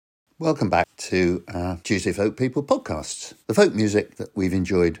Welcome back to our Tuesday Folk People podcasts, the folk music that we've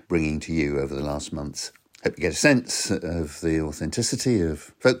enjoyed bringing to you over the last months. Hope you get a sense of the authenticity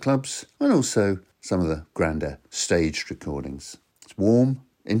of folk clubs and also some of the grander staged recordings. It's warm,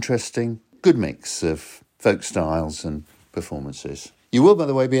 interesting, good mix of folk styles and performances. You will, by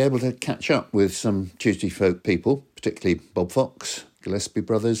the way, be able to catch up with some Tuesday Folk People, particularly Bob Fox, Gillespie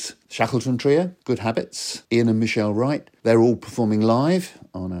Brothers, Shackleton Trio, Good Habits, Ian and Michelle Wright. They're all performing live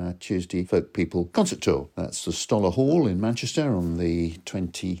on our Tuesday Folk People concert tour. That's the Stoller Hall in Manchester on the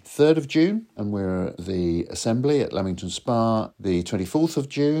 23rd of June, and we're at the Assembly at Leamington Spa the 24th of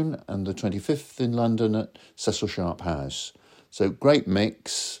June and the 25th in London at Cecil Sharp House. So great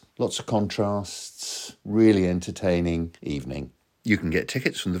mix, lots of contrasts, really entertaining evening. You can get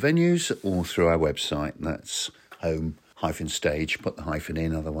tickets from the venues or through our website. That's home-stage, put the hyphen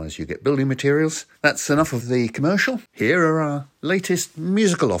in, otherwise you get building materials. That's enough of the commercial. Here are our latest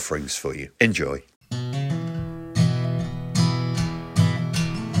musical offerings for you. Enjoy. I'm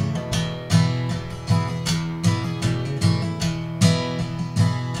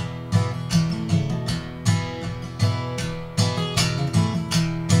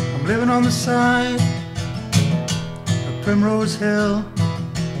living on the side of Primrose Hill,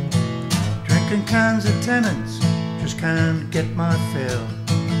 drinking cans of Tennent's, just can't get my fill.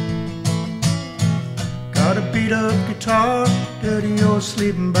 Got a beat up guitar, dirty old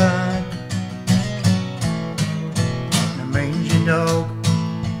sleeping bag, and a mangy dog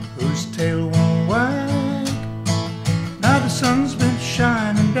whose tail won't wag. Now the sun's been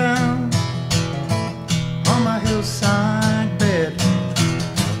shining down on my hillside bed.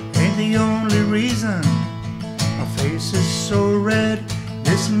 Ain't the only reason my face is so red.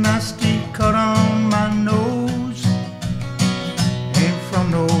 This nasty cut on my nose ain't from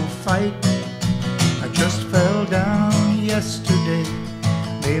no fight. I just fell down yesterday,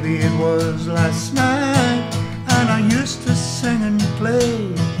 maybe it was last night. And I used to sing and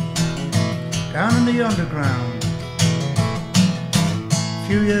play down in the underground. A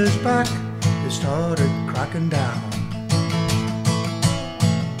few years back they started cracking down.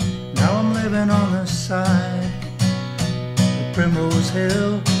 Now I'm living on the side of Primrose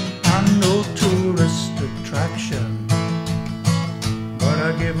Hill. I'm no tourist attraction, but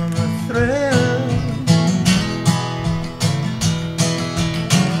I give them a thrill.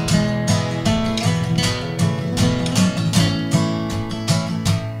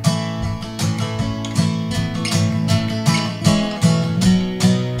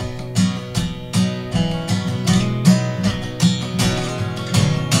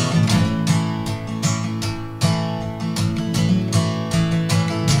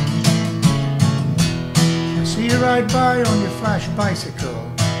 Ride by on your flash bicycle.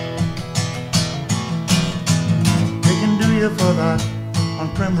 They can do you for that on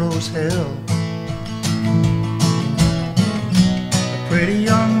Primrose Hill. A pretty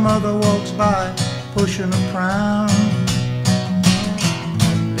young mother walks by pushing a pram.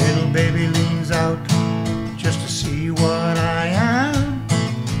 Little baby leans out just to see what I am.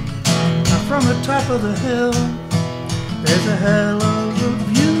 Now from the top of the hill there's a hell of a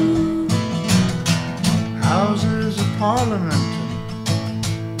view. Houses of Parliament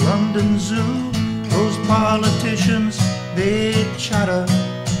and London Zoo. Those politicians, they chatter,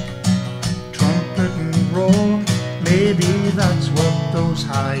 trumpet and roar. Maybe that's what those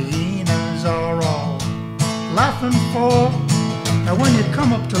hyenas are all laughing for. Now when you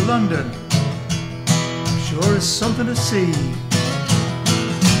come up to London, sure is something to see.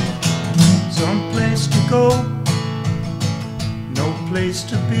 Some place to go, no place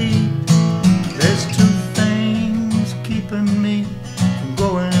to be. There's two things keeping me from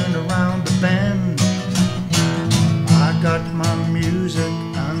going around the bend. I got my music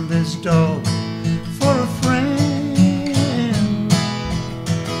and this dog for a friend.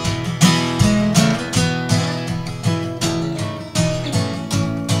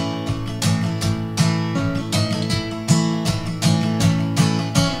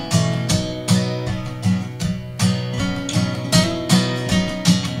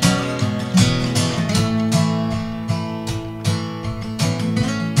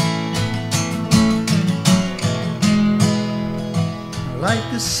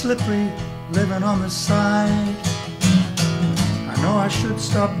 Slippery, living on the side. I know I should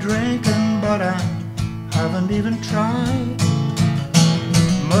stop drinking, but I haven't even tried.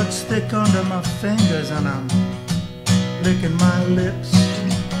 Mud's thick under my fingers and I'm licking my lips.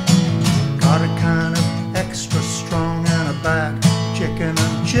 Got a kind of extra strong and a bag chicken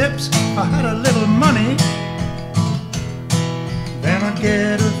and chips. If I had a little money, then I'd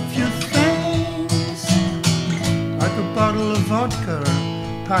get a few things, like a bottle of vodka,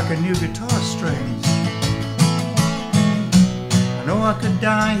 pack of new guitar strings. I know I could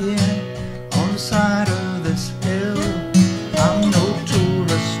die here on the side of this hill. I'm no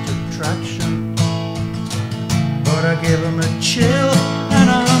tourist attraction, but I give 'em a chill, and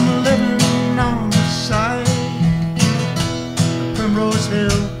I'm living on the side of Primrose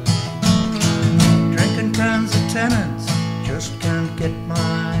Hill. Drinking cans of tenants, just can't get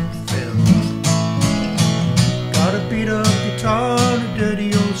my fill. Got a beat up guitar and a dirty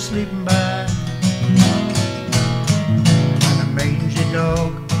old sleeping bag, and a mangy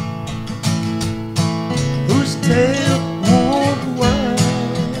dog whose tail won't wag.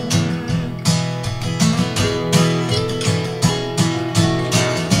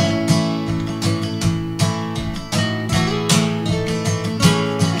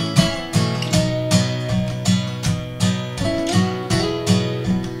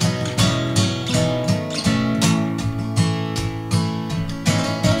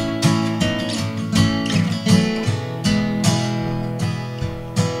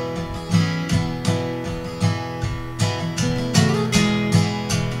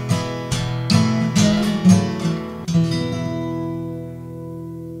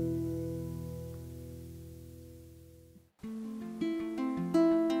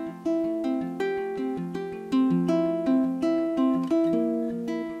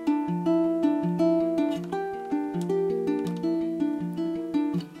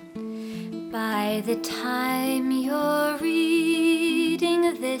 By the time you're reading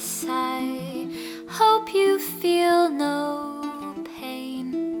this, I hope you feel no pain.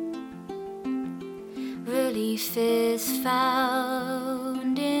 Relief is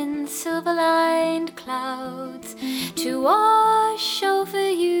found in silver-lined clouds to wash over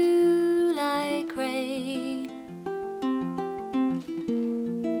you like rain.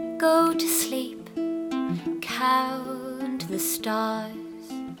 Go to sleep, count the stars,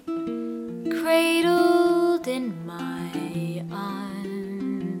 cradled in my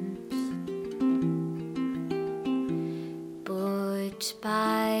arms. But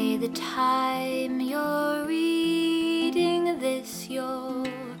by the time you're reading this, you're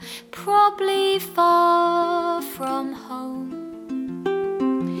probably far from home.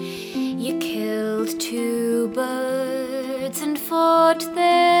 You killed 2 birds and fought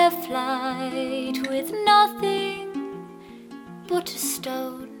their flight with nothing but a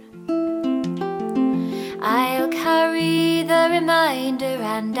stone. I'll carry the reminder,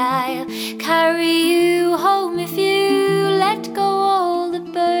 and I'll carry you home if you let go all the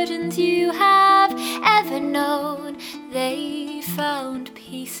burdens you have ever known. They found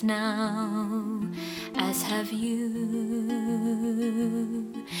peace now, as have you.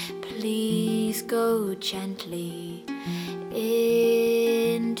 Please go gently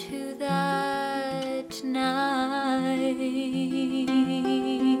into that night.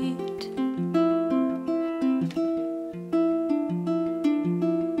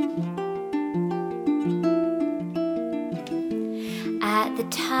 At the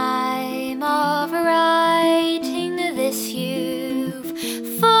time of writing this, you've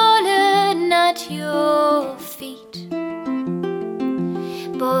fallen at your feet.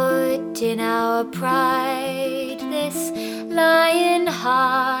 But in our pride, this lion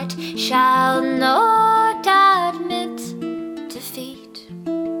heart shall not admit defeat.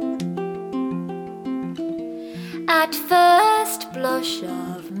 At first blush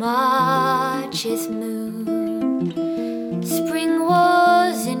of March's moon, spring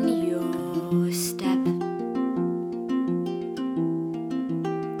was in your step.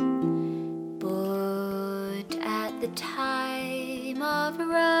 But at the time of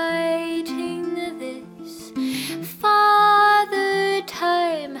writing this, Father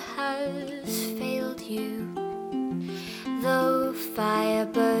Time has failed you. Though fire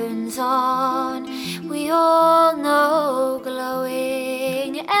burns on, we all know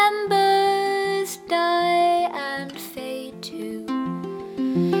glowing embers die and fade too.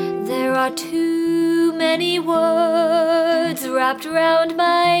 There are too many words wrapped round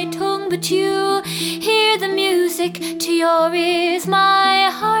my tongue, but you'll hear the music to your ears. My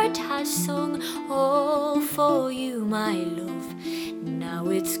heart has sung all for you, my love. Now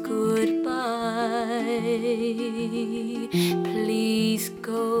it's goodbye. Please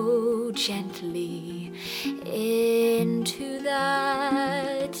go gently into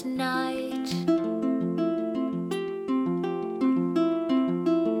that night.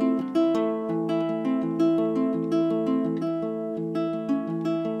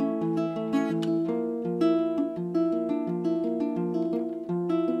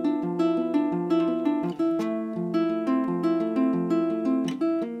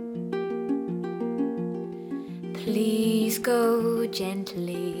 Please go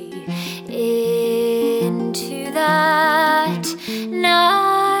gently story into that night.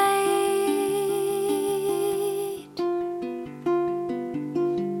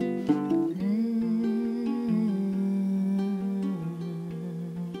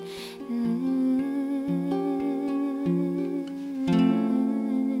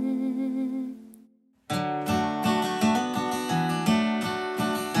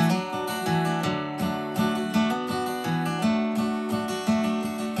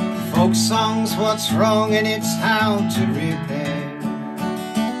 Folk songs, what's wrong and it's how to repair.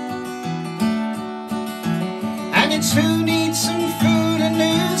 And it's who needs some food and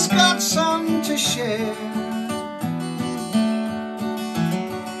who's got some to share.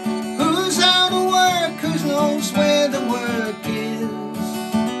 Who's out of work, who knows where the work is.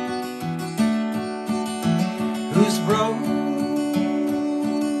 Who's broke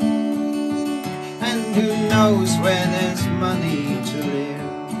and who knows where there's money to live.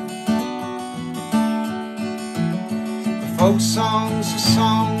 Folk song's a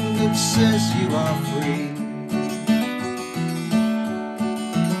song that says you are free.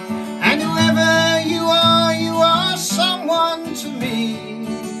 And whoever you are someone to me.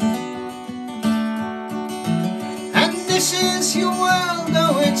 And this is your world,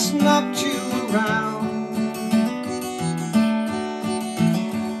 though it's knocked you around.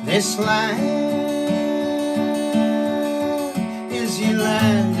 This land is your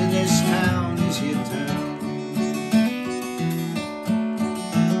land and this town is your town.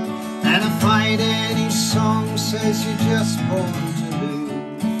 Fight any song says you're just born to lose.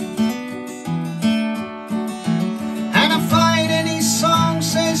 And a fight any song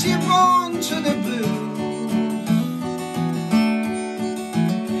says you're born to the blues.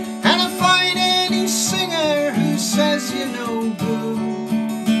 And a fight any singer who says you're no good.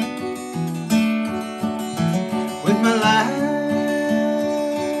 With my last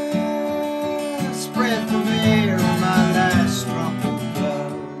breath of air and my last drop of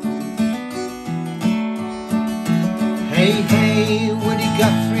hey, hey, Woody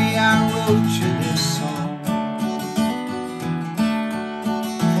Guthrie, I wrote you this song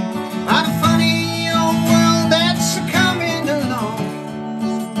about a funny old world that's coming along.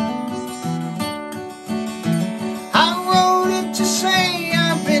 I wrote it to say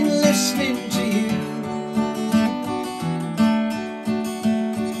I've been listening to you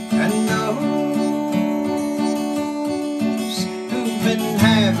and those who've been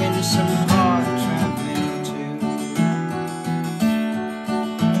having some hard traveling too.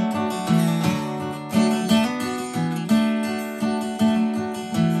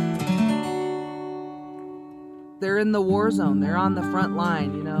 They're in the war zone. They're on the front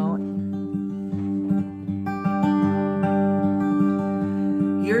line, you know.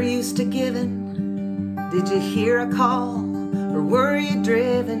 You're used to giving. Did you hear a call? Or were you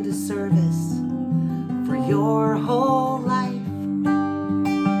driven to service for your whole life?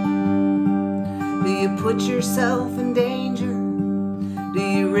 Do you put yourself in danger? Do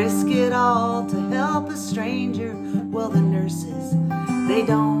you risk it all to help a stranger? Well, the nurses, they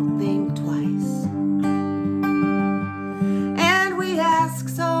don't think twice. Ask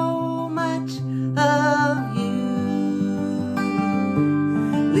so much of you.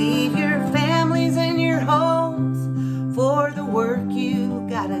 Leave your families and your homes for the work you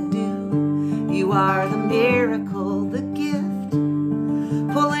gotta do. You are the miracle, the gift,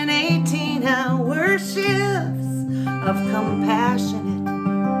 pulling 18-hour shifts of compassionate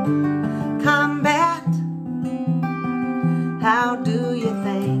combat. How do you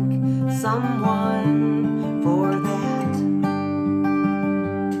thank someone for that?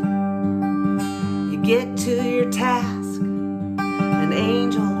 Get to your task, an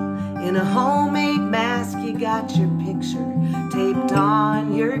angel in a homemade mask. You got your picture taped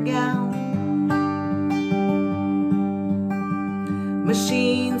on your gown.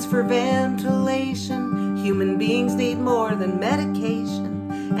 Machines for ventilation. Human beings need more than medication,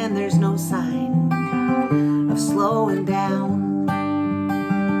 and there's no sign of slowing down.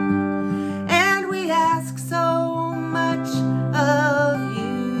 And we ask so much of you.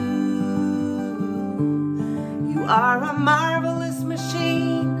 You are a marvelous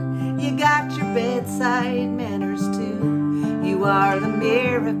machine. You got your bedside manners too. You are the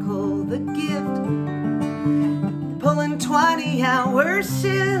miracle, the gift, pulling 20-hour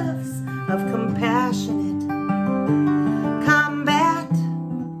shifts of compassionate combat.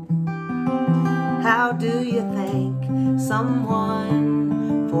 How do you thank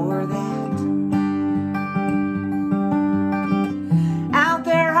someone for that? Out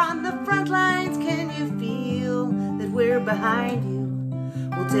there on the front lines, can you feel that we're behind you?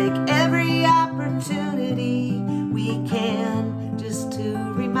 We'll take every opportunity we can just to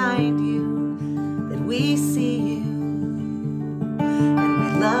remind remind you that we see you and we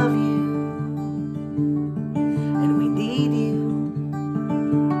love you and we need you.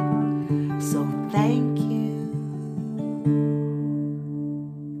 So thank you.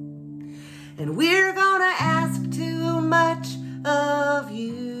 And we're gonna ask too much of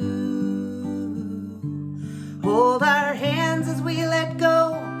you. Hold our hands as we let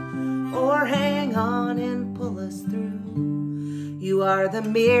go, or hang on and pull us through. You are the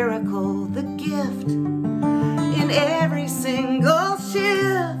miracle, the gift in every single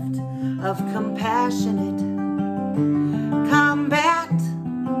shift of compassionate combat.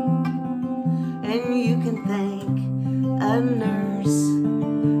 And you can thank a nurse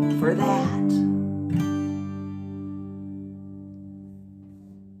for that.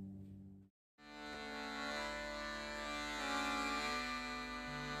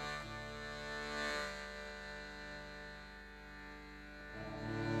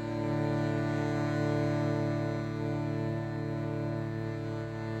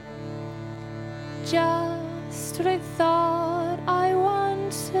 Just what I thought I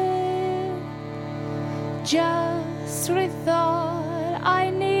wanted, just what I thought I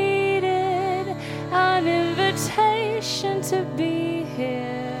needed, an invitation to be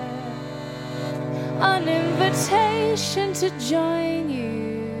here, an invitation to join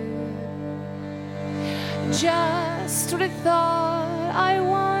you. Just what I thought I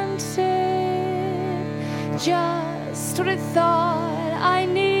wanted, just what I thought I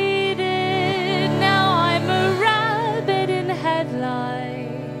needed.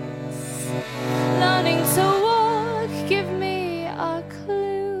 Headlights, learning to walk, give me a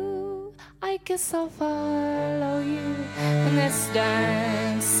clue. I guess I'll follow you in this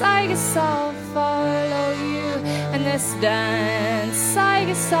dance. I guess I'll follow you in this dance. I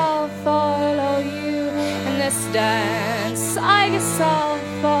guess I'll follow you in this dance. I guess I'll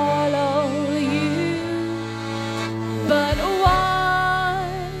follow you. But what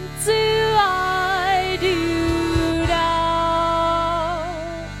do I do?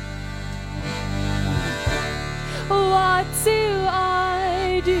 What do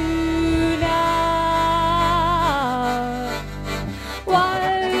I do now? What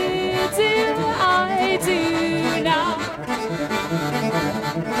do I do now?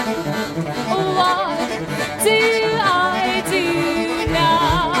 What do I do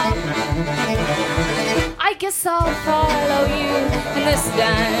now? I guess I'll follow you in this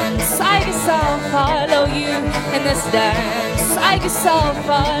dance. I guess I'll follow you in this dance. I guess I'll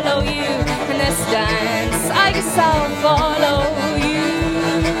follow you in this dance. I guess I'll follow you.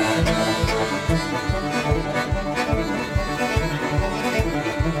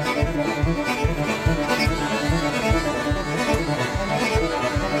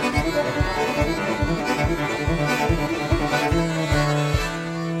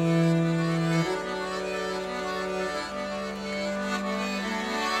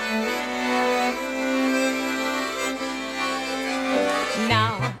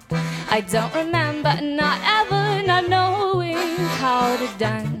 I don't remember not ever not knowing how to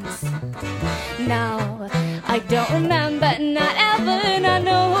dance. Now I don't remember not ever not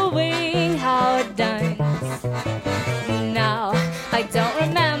knowing how to dance. Now I don't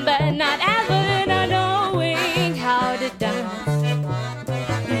remember not ever not knowing how to dance.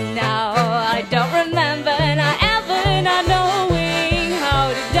 Now I don't remember not ever not knowing how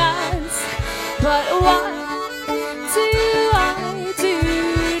to dance. But what do I do?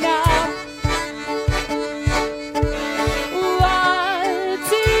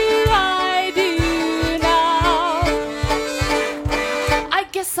 I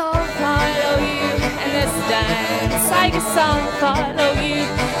guess I'll follow you in this dance. I guess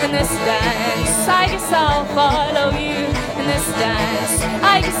I'll follow you in this dance. I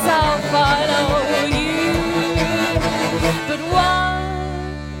guess I'll follow you. But what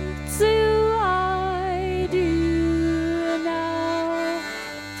do I do now?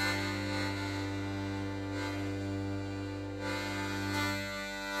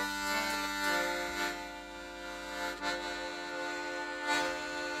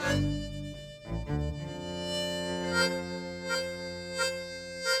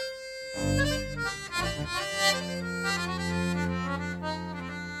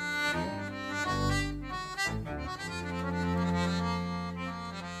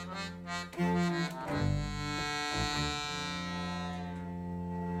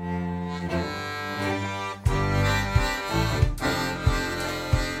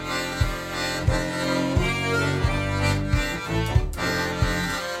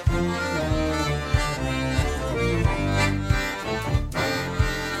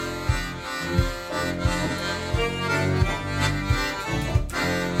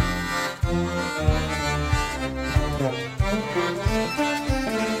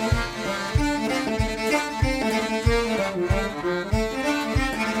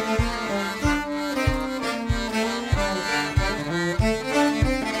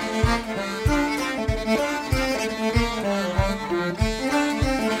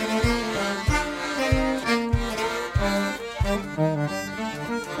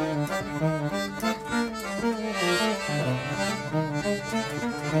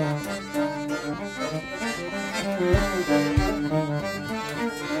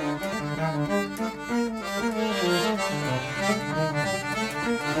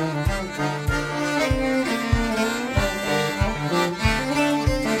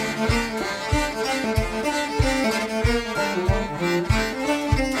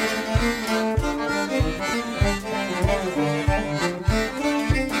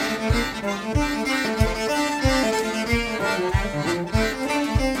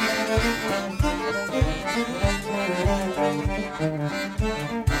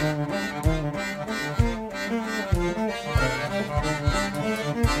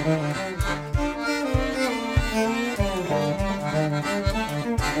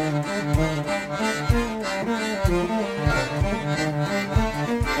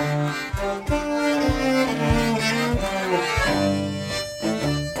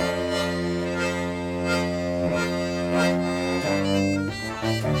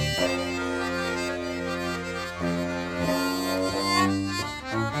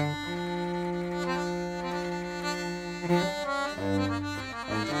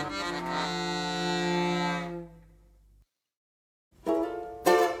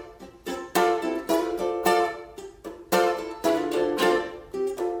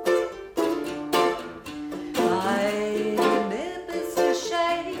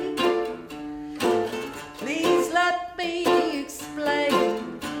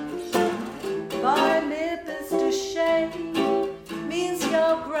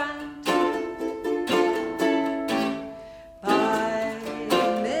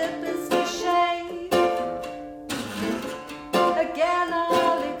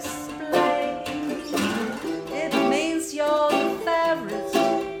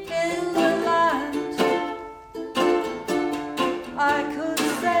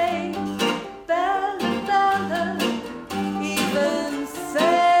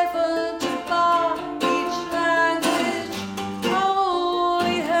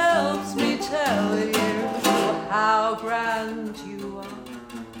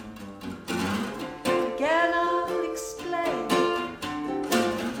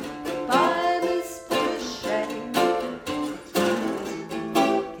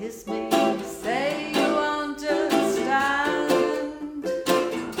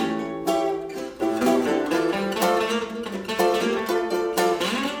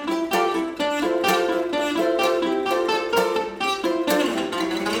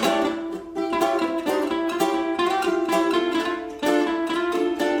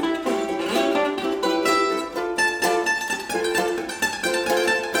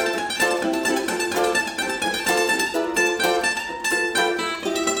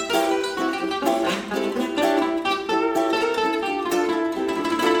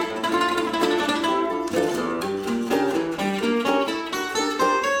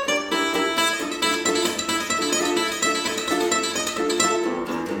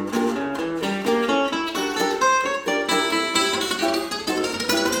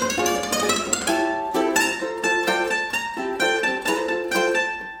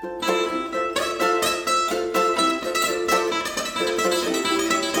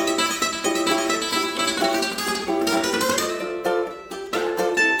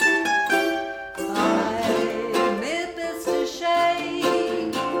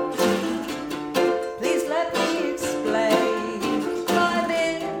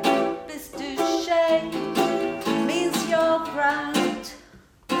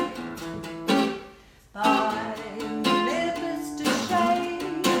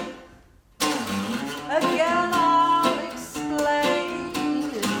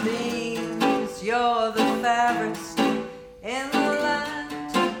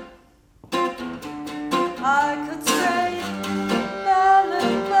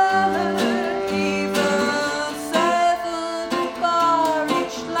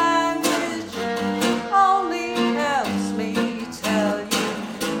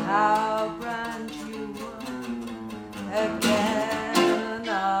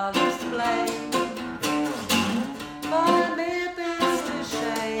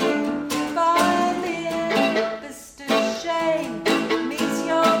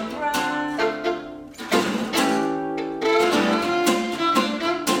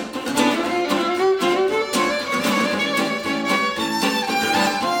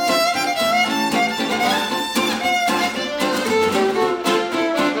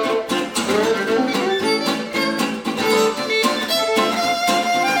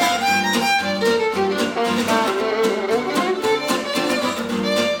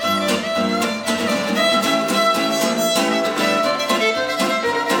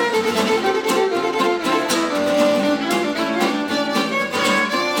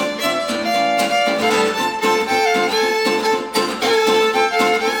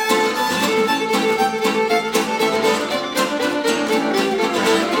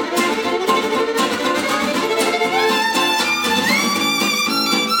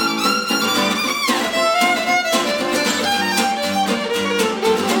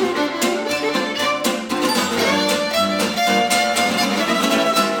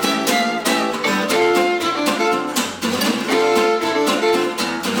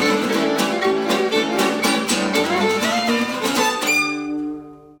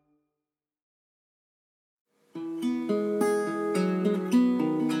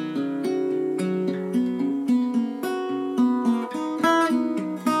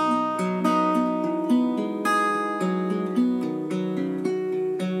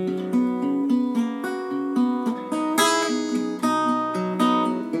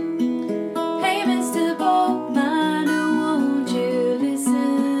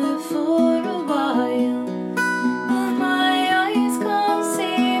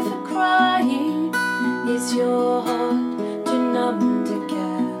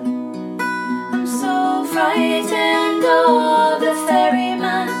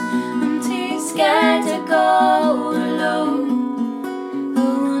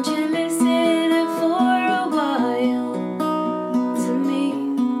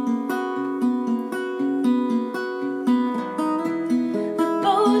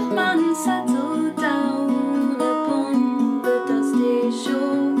 settled down upon the dusty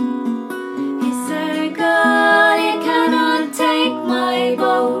shore. He said, God, you cannot take my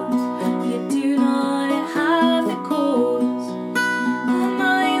boat, you do not have the cause.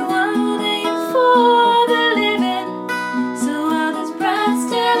 My world ain't for the living, so others breath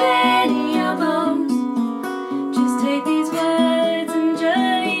still in your bones. Just take these words and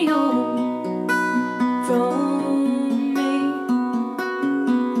journey home from me.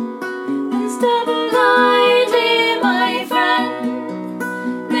 And step lightly, my friend,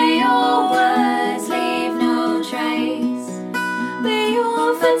 may your words leave no trace, may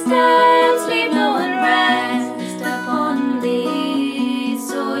your footsteps leave no unrest upon these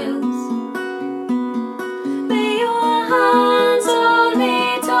soils, may your hands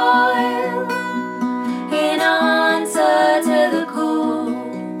only toil in answer to the call,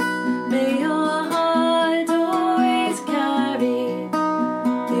 may your heart always carry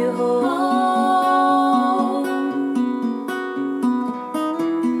you home.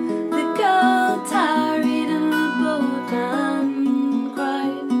 The girl tarried and the boatman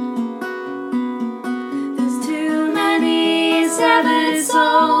cried, there's too many severed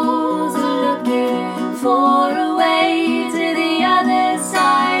souls looking for a way to the other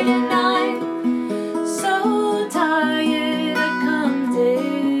side, and I'm so tired I can't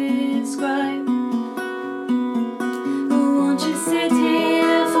describe. Won't you sit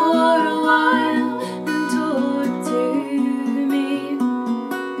here for a while and talk to me?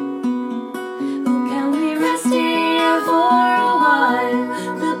 Oh, can we rest here for a while?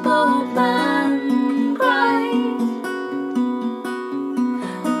 The boatman cried.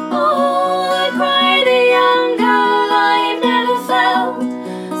 Oh, cried the young girl, I've never felt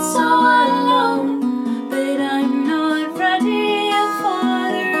so alone, but I'm not ready for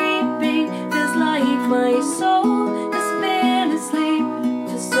the reaping. Feels like my soul has been asleep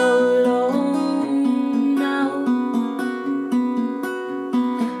for so long now.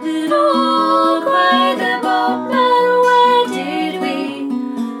 And oh, cried the boatman, where did we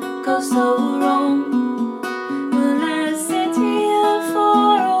go so wrong? Well, let's sit here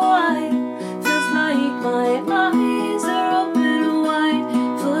for a while. Feels like my eyes are open wide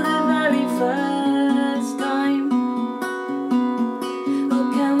for the very first time. Oh,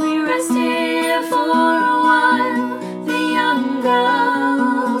 can we rest here for a while? The young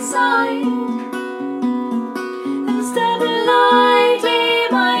girl sighed. And step lightly,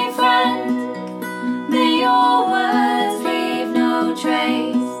 my friend, may your words leave no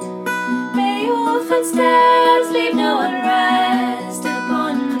trace, may your footsteps leave no unrest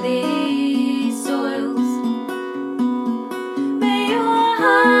upon these soils, may your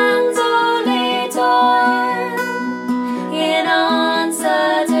hands only toil in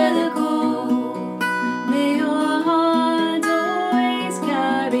answer to the call, may your heart always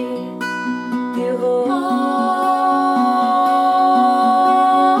carry you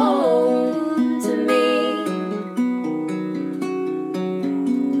home to me.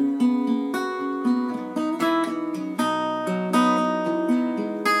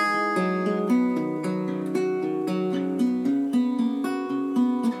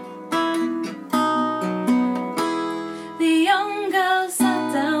 The young girl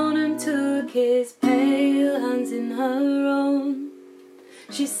sat down and took his pale hands in her own.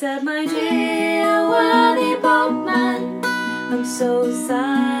 She said, my dear worthy boatman, I'm so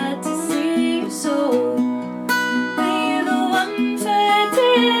sad to see you so. May the one foot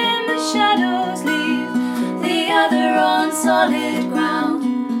in the shadows leave the other on solid ground.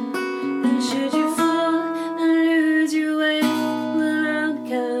 And should you fall and lose your way, well, I'll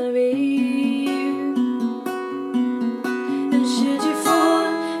carry you. And should you fall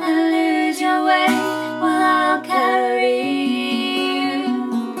and lose your way, well, I'll carry you.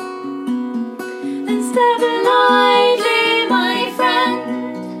 And step lightly, my friend,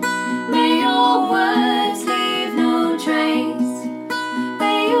 may your words leave no trace,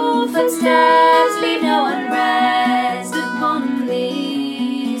 may your footsteps leave no unrest upon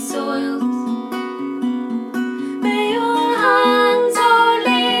these soils, may your hands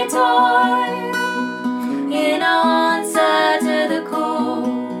only toil in answer to the call,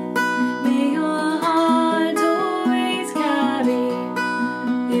 may your heart always carry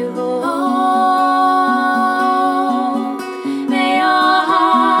you home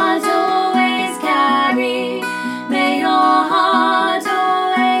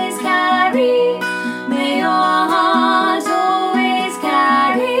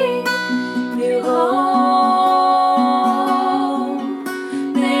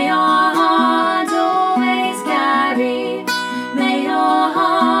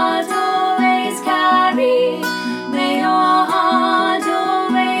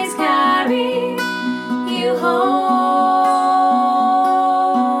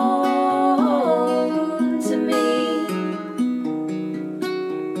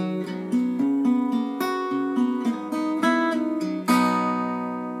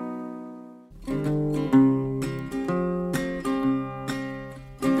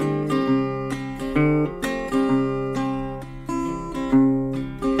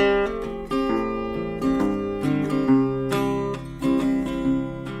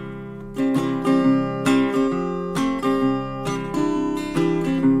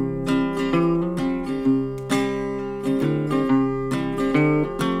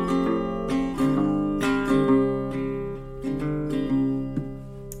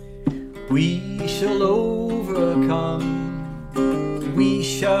We shall overcome. We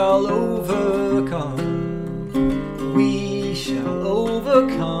shall overcome. We shall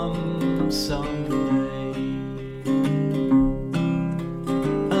overcome someday.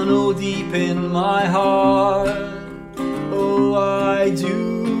 I know deep in my heart, oh, I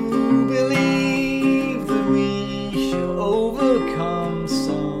do believe that we shall overcome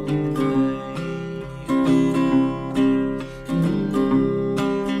someday.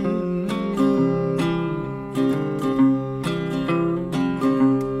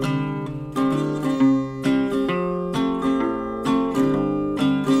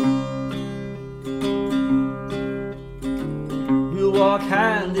 We'll walk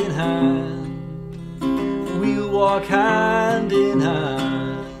hand in hand. We'll walk hand in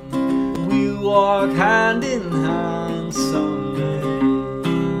hand. We'll walk hand in hand someday.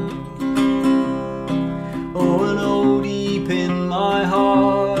 Oh, and oh, deep in my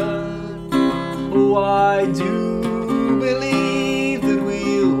heart, oh, I do believe that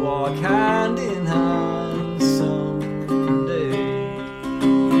we'll walk hand in hand someday.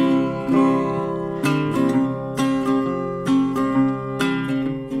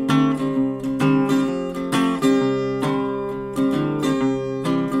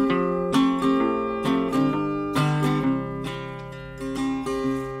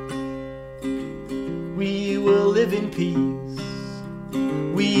 We will live in peace.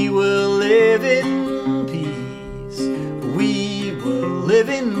 We will live in peace. We will live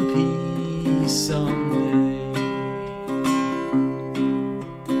in peace someday.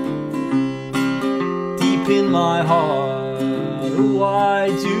 Deep in my heart, oh, I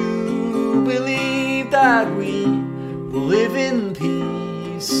do believe that we will live in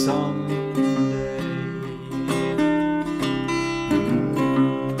peace someday.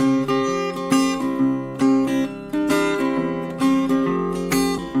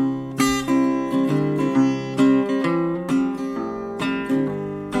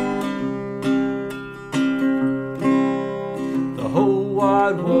 The whole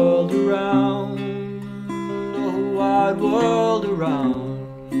wide world around, the whole wide world around,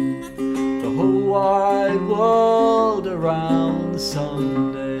 the whole wide world around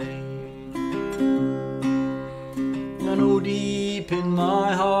someday. I know deep in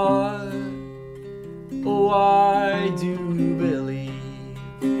my heart, oh, I do believe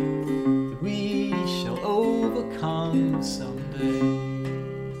that we shall overcome someday.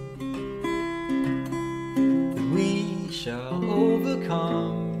 That we shall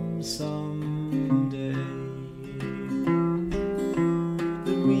overcome someday.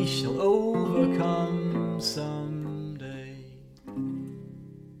 That we shall overcome someday.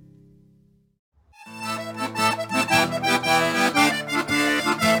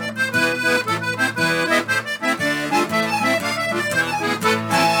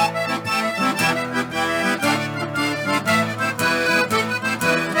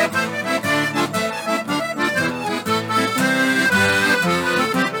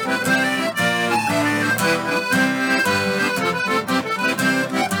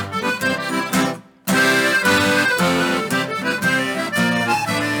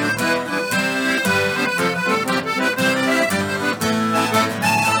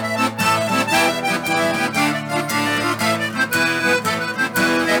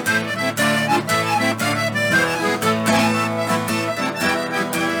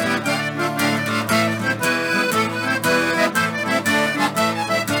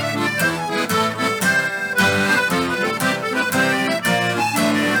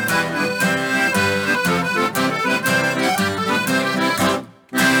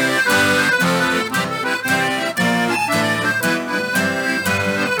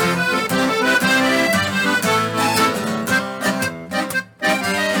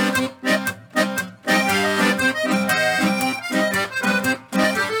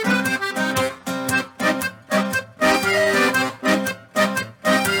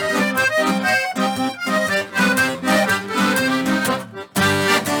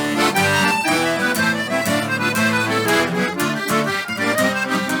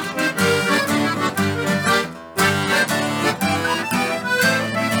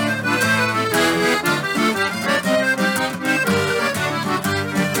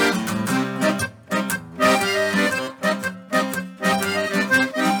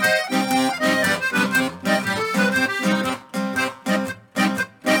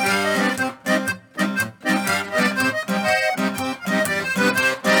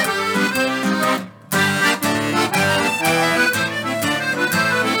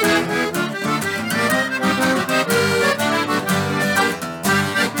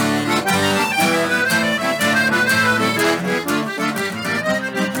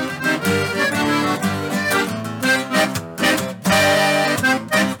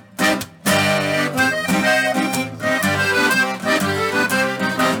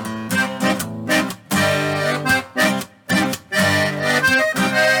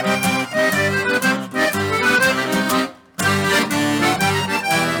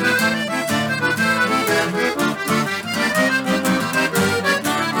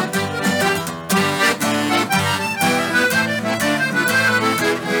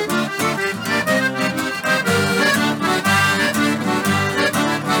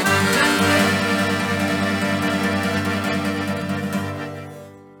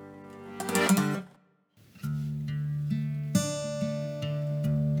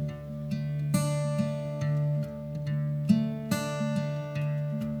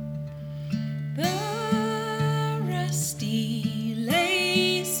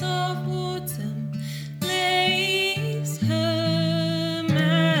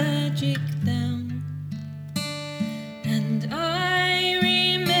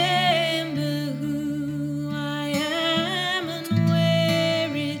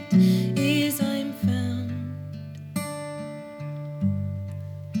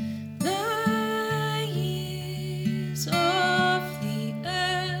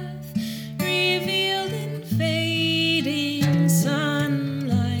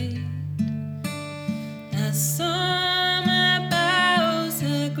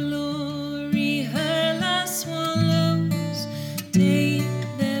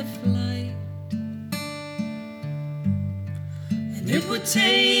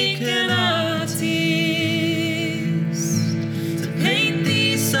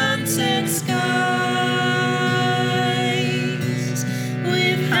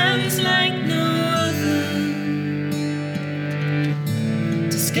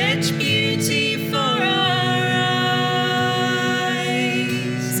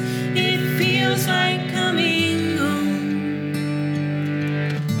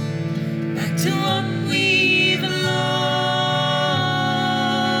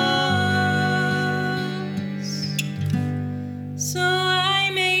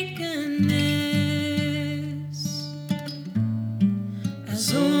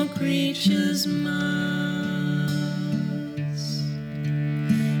 creature's mask.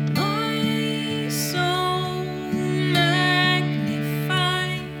 My soul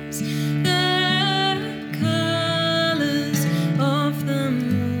magnifies the colors of the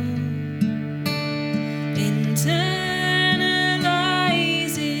moon,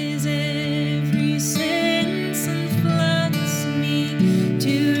 internalizes every sense and floods me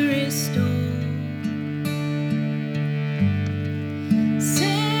to restore.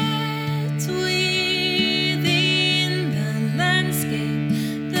 Set within the landscape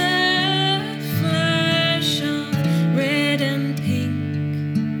the flash of red and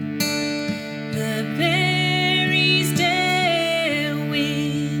pink. The berries dare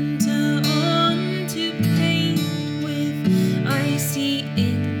winter on to paint with icy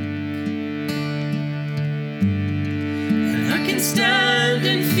ink. And I can stand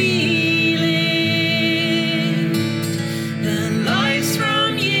and feel it, the lives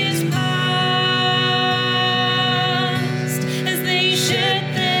from years past, as they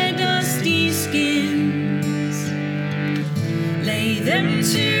shed their dusty skins, lay them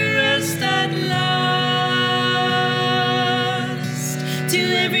to rest at last. To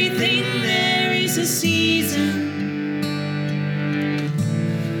everything there is a season.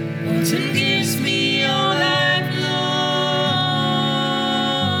 Autumn gives me all I've lost.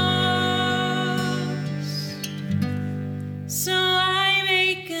 So I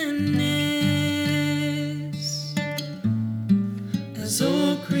make a nest as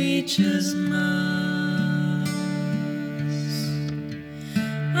all creatures must.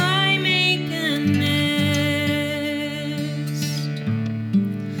 I make a nest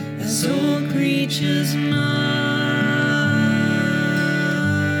as all creatures must.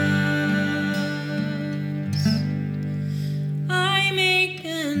 I make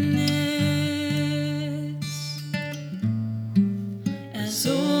a nest as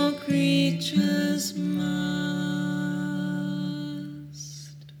all creatures must.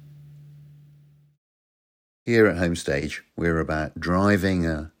 Here at Homestage, we're about driving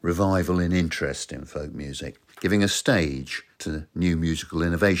a revival in interest in folk music, giving a stage to new musical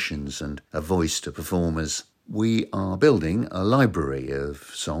innovations and a voice to performers. We are building a library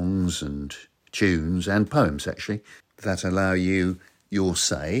of songs and tunes and poems, actually, that allow you your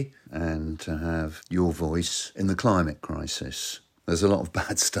say and to have your voice in the climate crisis. There's a lot of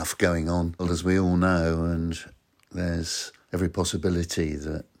bad stuff going on, as we all know, and there's every possibility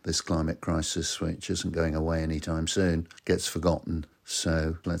that this climate crisis, which isn't going away anytime soon, gets forgotten.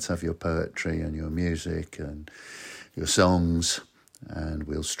 So let's have your poetry and your music and your songs, and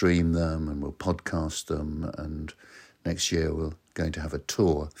we'll stream them and we'll podcast them, and next year we're going to have a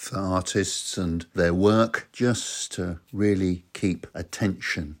tour for artists and their work, just to really keep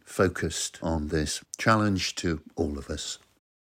attention focused on this challenge to all of us.